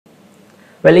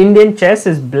Well, Indian chess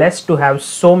is blessed to have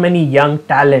so many young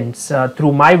talents.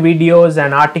 Through my videos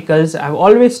and articles, I've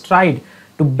always tried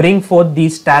to bring forth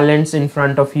these talents in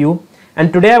front of you.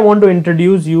 And today I want to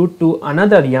introduce you to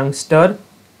another youngster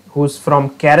who's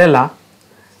from Kerala.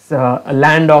 It's a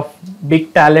land of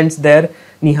big talents there.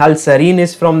 Nihal Sareen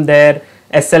is from there.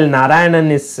 SL Narayanan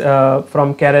is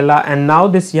from Kerala. And now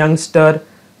this youngster,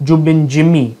 Jubin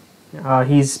Jimmy.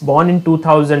 He's born in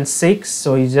 2006,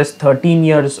 so he's just 13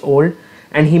 years old.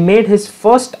 And he made his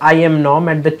first IM norm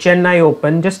at the Chennai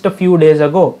Open just a few days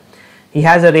ago. He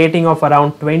has a rating of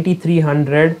around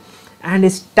 2300 and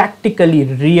is tactically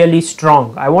really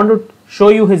strong. I want to show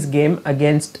you his game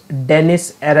against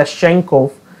Denis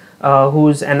Erashenkov,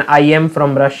 who's an IM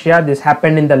from Russia. This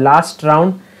happened in the last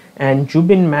round and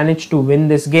Jubin managed to win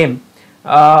this game.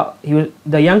 The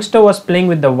youngster was playing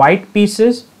with the white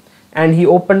pieces and he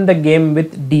opened the game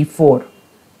with d4,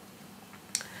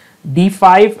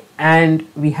 d5, and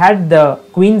we had the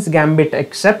Queen's Gambit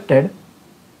accepted.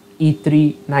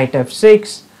 e3, knight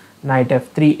f6, knight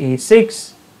f3,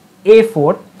 a6,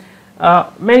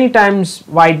 a4. Many times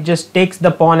white just takes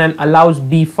the pawn and allows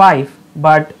b5,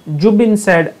 but Jubin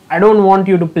said, I don't want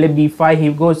you to play b5.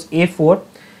 He goes a4.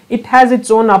 It has its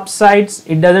own upsides.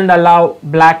 It doesn't allow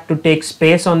black to take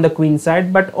space on the queen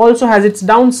side, but also has its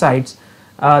downsides.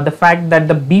 The fact that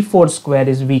the b4 square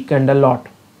is weakened a lot.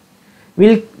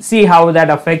 We'll see how that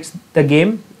affects the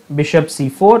game. Bishop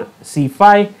c4,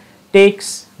 c5,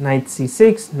 takes, knight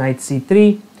c6, knight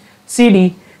c3,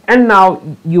 cd, and now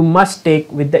you must take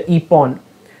with the e-pawn,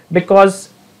 because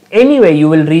anyway you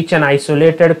will reach an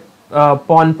isolated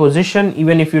pawn position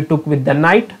even if you took with the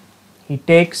knight. He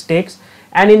takes,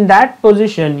 and in that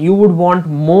position you would want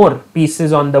more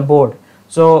pieces on the board.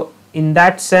 So in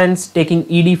that sense, taking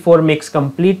ed4 makes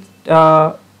complete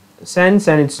sense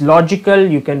and it's logical.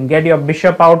 You can get your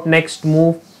bishop out next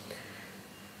move,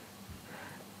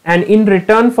 and in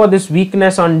return for this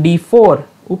weakness on d4,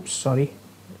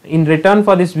 in return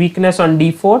for this weakness on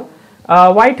d4,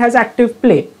 white has active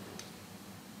play.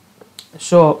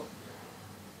 So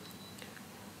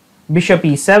bishop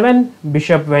e7,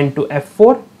 bishop went to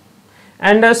f4,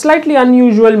 and a slightly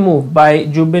unusual move by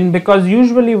Jubin, because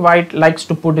usually white likes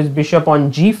to put his bishop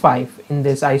on g5 in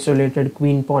this isolated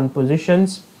queen pawn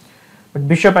positions. But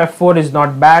bishop f4 is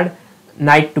not bad.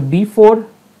 Knight to b4,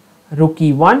 rook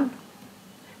e1,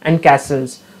 and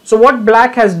castles. So what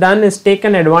black has done is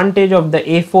taken advantage of the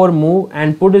a4 move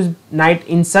and put his knight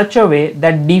in such a way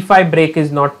that d5 break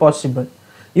is not possible.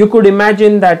 You could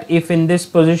imagine that if in this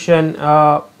position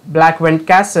black went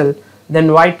castle,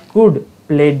 then white could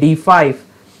play d5,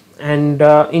 and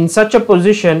in such a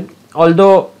position,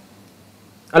 although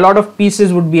a lot of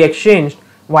pieces would be exchanged,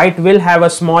 white will have a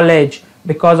small edge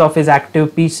because of his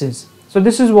active pieces. So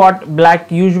this is what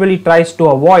black usually tries to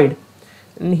avoid,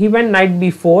 and he went knight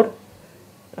b4,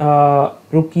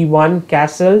 rook e1,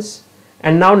 castles,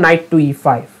 and now knight to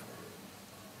e5,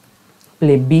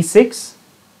 play b6,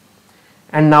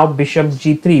 and now bishop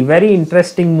g3. Very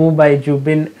interesting move by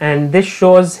Jubin, and this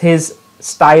shows his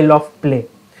style of play.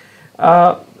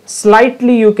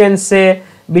 Slightly you can say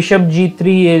bishop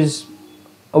g3 is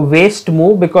a waste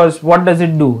move, because what does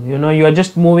it do? You know, you are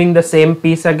just moving the same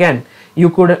piece again.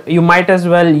 You might as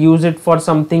well use it for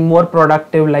something more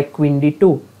productive like queen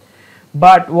d2.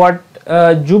 But what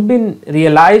Jubin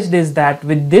realized is that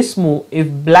with this move, if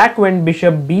black went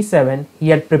bishop b7, he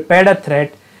had prepared a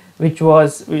threat which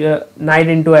was knight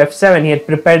into f7. He had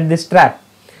prepared this trap.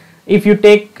 If you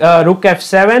take rook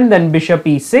f7, then bishop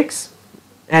e6,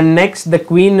 and next the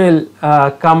queen will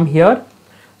come here.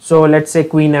 So let's say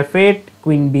queen f8,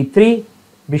 queen b3,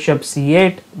 bishop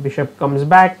c8, bishop comes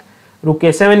back, rook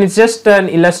a7. It's just an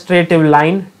illustrative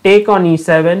line. Take on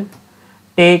e7,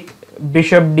 take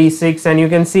bishop d6, and you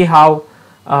can see how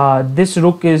this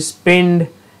rook is pinned,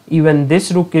 even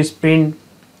this rook is pinned.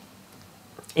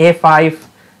 a5,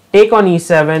 take on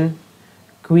e7,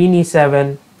 queen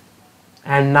e7,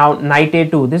 and now knight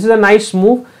a2. This is a nice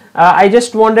move. I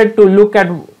just wanted to look at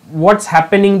what's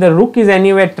happening. The rook is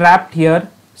anyway trapped here,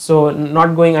 so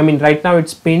not going, I mean right now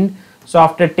it's pinned. So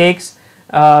after takes,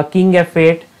 king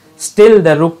f8, still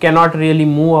the rook cannot really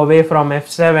move away from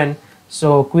f7.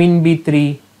 So queen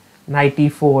b3, knight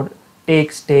e4,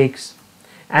 takes,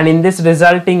 and in this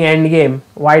resulting endgame,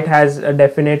 white has a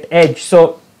definite edge.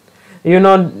 So you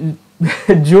know,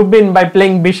 Jubin, by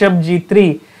playing bishop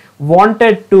g3,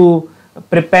 wanted to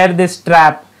prepare this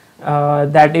trap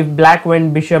that if black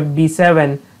went bishop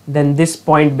b7, then this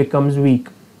point becomes weak.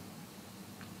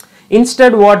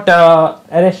 Instead, what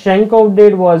Erashenkov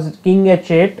did was king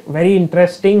h8. Very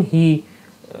interesting. He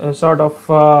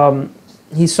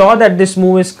he saw that this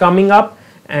move is coming up,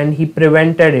 and he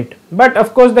prevented it. But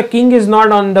of course the king is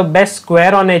not on the best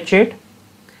square on h8.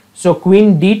 So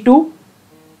queen d2,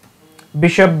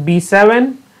 bishop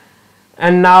b7,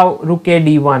 and now rook a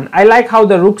d1. I like how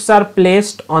the rooks are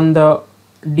placed on the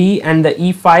d and the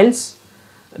e files.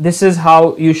 This is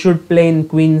how you should play in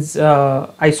queen's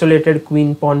isolated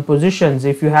queen pawn positions.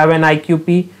 If you have an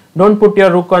IQP, don't put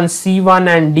your rook on c1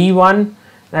 and d1.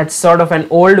 That's sort of an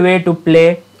old way to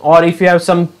play. Or if you have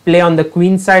some play on the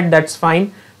queen side, that's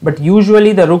fine. But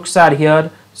usually the rooks are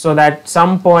here, so that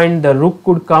some point the rook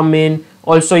could come in.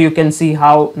 Also you can see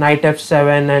how knight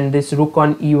f7 and this rook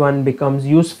on e1 becomes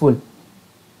useful.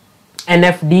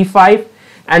 Nf d5,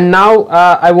 and now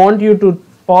I want you to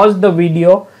pause the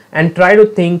video and try to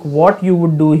think what you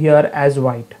would do here as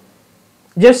white.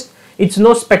 Just, it's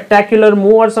no spectacular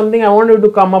move or something. I want you to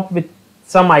come up with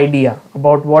some idea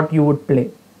about what you would play.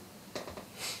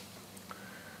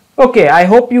 Okay, I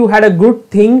hope you had a good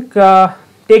think.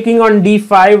 Taking on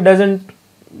d5 doesn't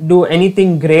do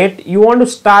anything great. You want to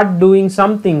start doing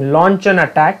something, launch an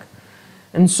attack.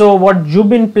 And so what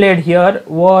Jubin played here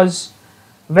was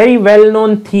very well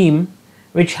known theme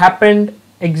which happened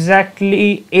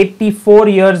exactly 84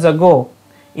 years ago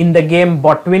in the game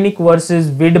Botvinnik versus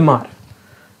Vidmar.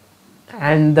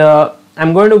 And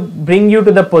I'm going to bring you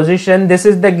to the position. This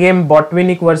is the game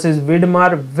Botvinnik versus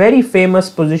Vidmar, very famous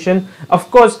position.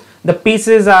 Of course, the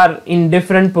pieces are in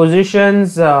different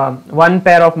positions. One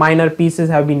pair of minor pieces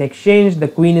have been exchanged. The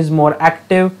queen is more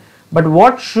active. But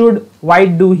what should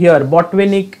white do here?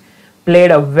 Botvinnik played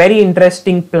a very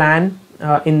interesting plan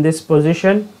in this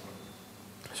position.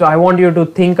 So I want you to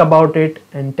think about it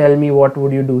and tell me what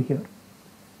would you do here.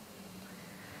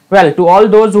 Well, to all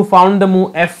those who found the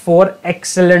move f4,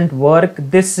 excellent work.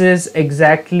 This is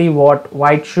exactly what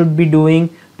white should be doing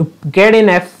to get in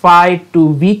f5, to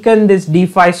weaken this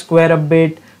d5 square a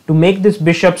bit, to make this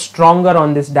bishop stronger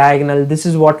on this diagonal. This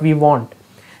is what we want.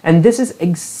 And this is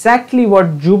exactly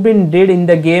what Jubin did in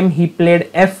the game. He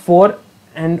played f4,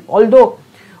 and although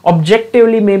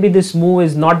objectively maybe this move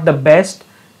is not the best,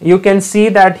 you can see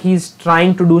that he's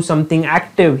trying to do something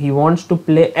active. He wants to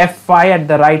play f5 at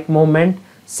the right moment,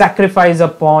 sacrifice a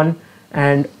pawn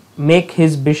and make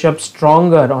his bishop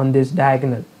stronger on this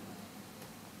diagonal.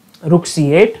 Rook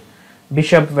c8,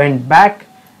 bishop went back,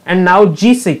 and now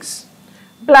g6.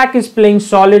 Black is playing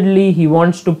solidly. He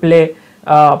wants to play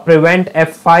prevent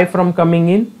f5 from coming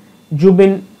in.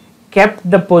 Jubin kept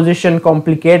the position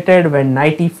complicated when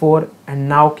knight e4, and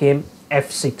now came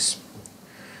f6.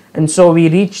 And so we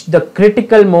reached the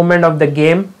critical moment of the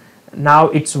game. Now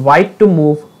it's white to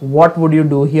move. What would you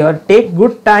do here? Take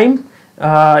good time.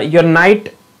 Your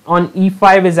knight on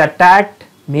e5 is attacked.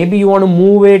 Maybe you want to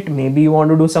move it. Maybe you want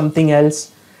to do something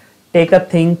else. Take a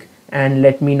think and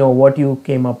let me know what you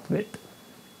came up with.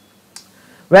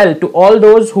 Well, to all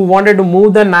those who wanted to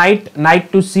move the knight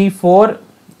to c4,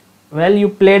 well, you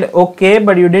played okay,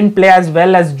 but you didn't play as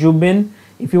well as Jubin.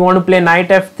 If you want to play knight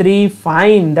f3,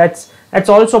 fine, that's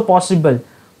also possible.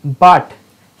 But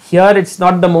here it's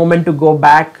not the moment to go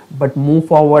back, but move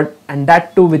forward, and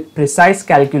that too with precise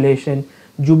calculation.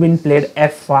 Jubin played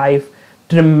f5.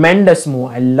 Tremendous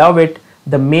move. I love it.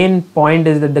 The main point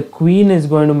is that the queen is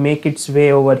going to make its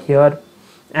way over here,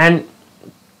 and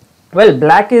well,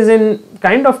 black is in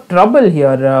kind of trouble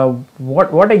here.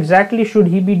 What exactly should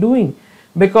he be doing?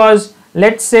 Because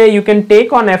let's say you can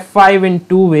take on f5 in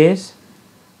two ways.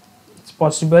 It's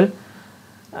possible.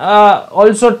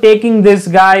 Also taking this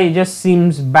guy just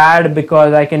seems bad,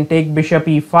 because I can take bishop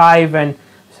e5 and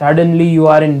suddenly you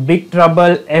are in big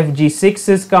trouble. fg6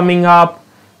 is coming up.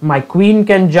 My queen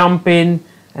can jump in,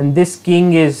 and this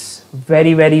king is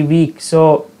very, very weak.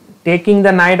 So taking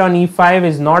the knight on e5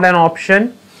 is not an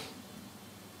option.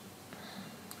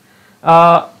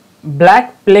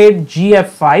 Black played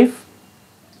gf5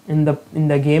 in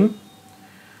the game.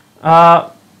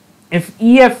 If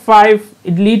ef5,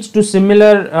 it leads to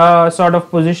similar sort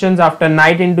of positions after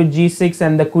knight into g6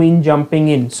 and the queen jumping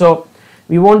in. So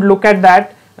we won't look at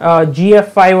that.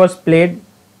 gf5 was played,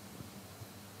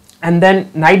 and then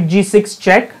knight g6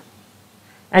 check,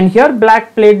 and here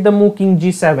black played the move king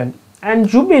g7. And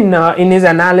Jubin in his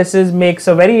analysis makes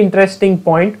a very interesting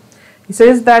point. He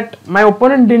says that my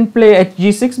opponent didn't play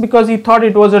hg6 because he thought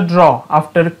it was a draw.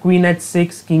 After queen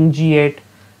h6, king g8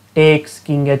 takes,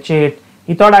 king h8,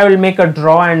 he thought I will make a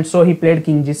draw, and so he played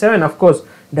king g7. Of course,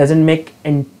 doesn't make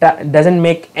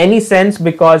any sense,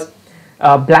 because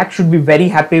black should be very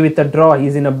happy with a draw.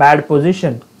 He's in a bad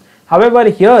position. However,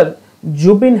 here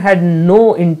Jubin had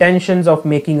no intentions of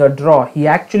making a draw. He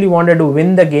actually wanted to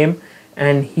win the game,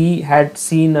 and he had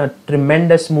seen a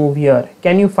tremendous move here.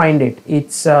 Can you find it?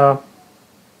 It's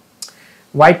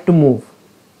white to move.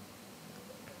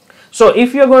 So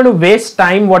if you're going to waste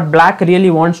time, what black really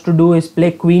wants to do is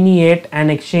play queen e8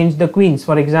 and exchange the queens.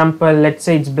 For example, let's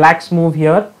say it's black's move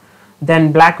here,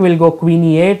 then black will go queen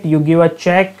e8, you give a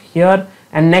check here,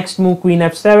 and next move queen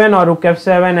f7 or rook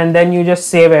f7, and then you just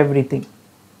save everything.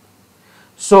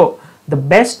 So the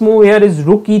best move here is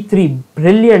rook e3,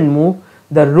 brilliant move.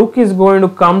 The rook is going to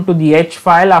come to the h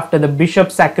file after the bishop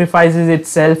sacrifices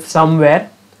itself somewhere.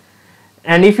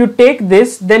 And if you take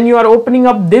this, then you are opening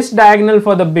up this diagonal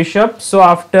for the bishop. So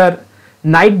after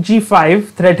knight g5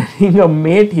 threatening a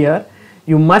mate here,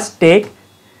 you must take,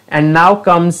 and now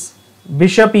comes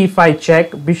bishop e5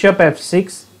 check, bishop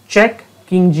f6 check,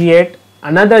 king g8,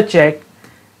 another check,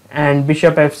 and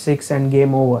bishop f6, and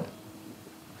game over.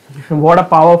 What a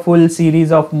powerful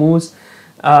series of moves.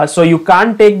 So you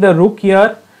can't take the rook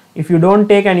here. If you don't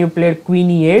take and you play queen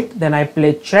e8, then I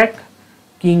play check,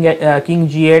 king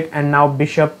g8, and now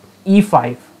bishop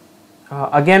e5.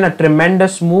 Again a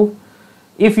tremendous move.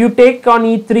 If you take on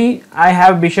e3, I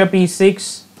have bishop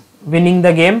e6 winning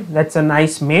the game. That's a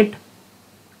nice mate.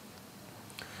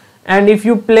 And if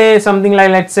you play something like,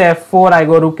 let's say f4, I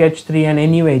go rook h3, and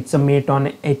anyway it's a mate on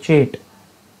h8.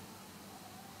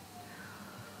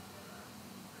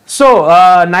 So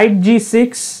knight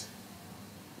g6,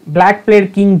 black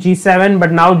played king g7,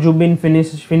 but now Jubin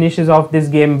finishes off this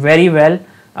game very well.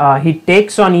 He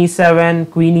takes on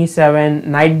e7, queen e7,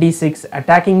 knight d6,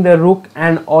 attacking the rook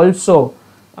and also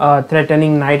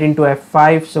threatening knight into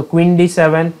f5. So queen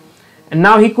d7, and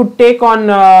now he could take on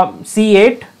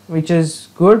c8, which is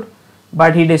good,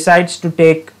 but he decides to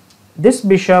take this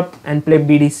bishop and play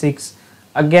bd6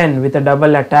 again with a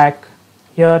double attack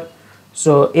here.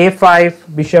 So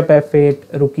a5, bishop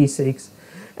f8, rook e6,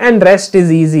 and rest is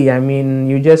easy. I mean,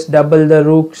 you just double the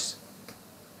rooks,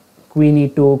 queen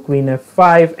e2, queen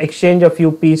f5, exchange a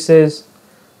few pieces.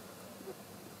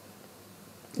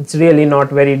 It's really not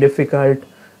very difficult.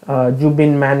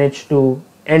 Jubin managed to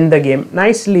end the game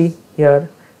nicely here,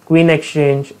 queen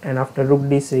exchange, and after rook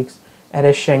d6,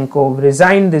 Ereshchenkov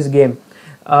resigned this game.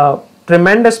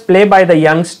 Tremendous play by the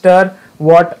youngster.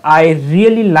 What I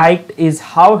really liked is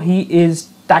how he is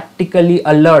tactically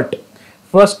alert.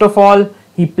 First of all,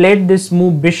 he played this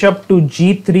move bishop to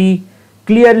g3,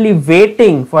 clearly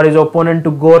waiting for his opponent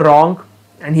to go wrong,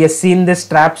 and he has seen this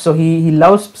trap, so he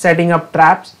loves setting up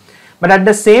traps. But at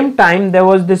the same time, there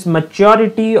was this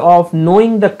maturity of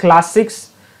knowing the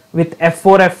classics with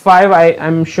f4, f5.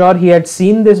 I'm sure he had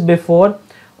seen this before.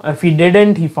 If he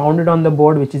didn't, he found it on the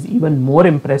board, which is even more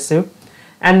impressive.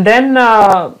 And then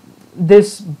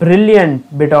this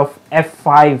brilliant bit of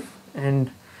f5 and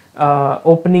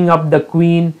opening up the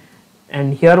queen,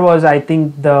 and here was, I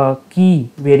think, the key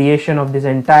variation of this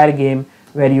entire game,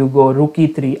 where you go rook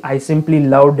e3. I simply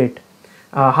loved it.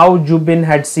 How Jubin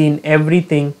had seen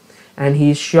everything, and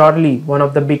he is surely one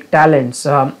of the big talents.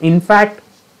 In fact,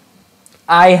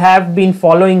 I have been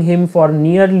following him for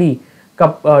nearly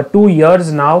 2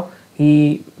 years now.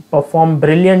 He performed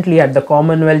brilliantly at the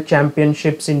Commonwealth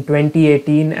Championships in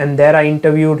 2018, and there I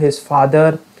interviewed his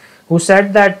father, who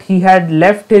said that he had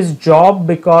left his job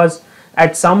because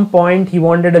at some point he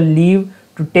wanted a leave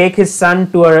to take his son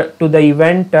to the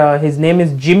event. His name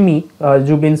is Jimmy,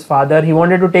 Jubin's father. He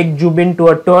wanted to take Jubin to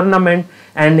a tournament,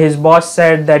 and his boss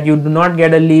said that you do not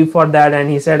get a leave for that, and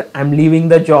he said, I'm leaving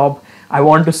the job. I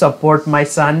want to support my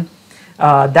son.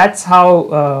 That's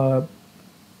how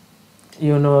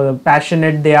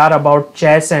passionate they are about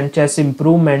chess and chess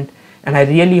improvement, and I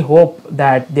really hope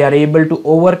that they are able to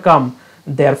overcome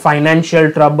their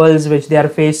financial troubles which they are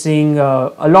facing,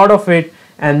 a lot of it,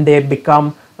 and they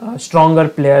become stronger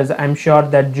players. I'm sure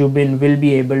that Jubin will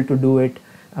be able to do it.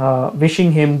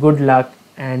 Wishing him good luck,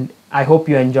 and I hope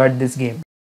you enjoyed this game.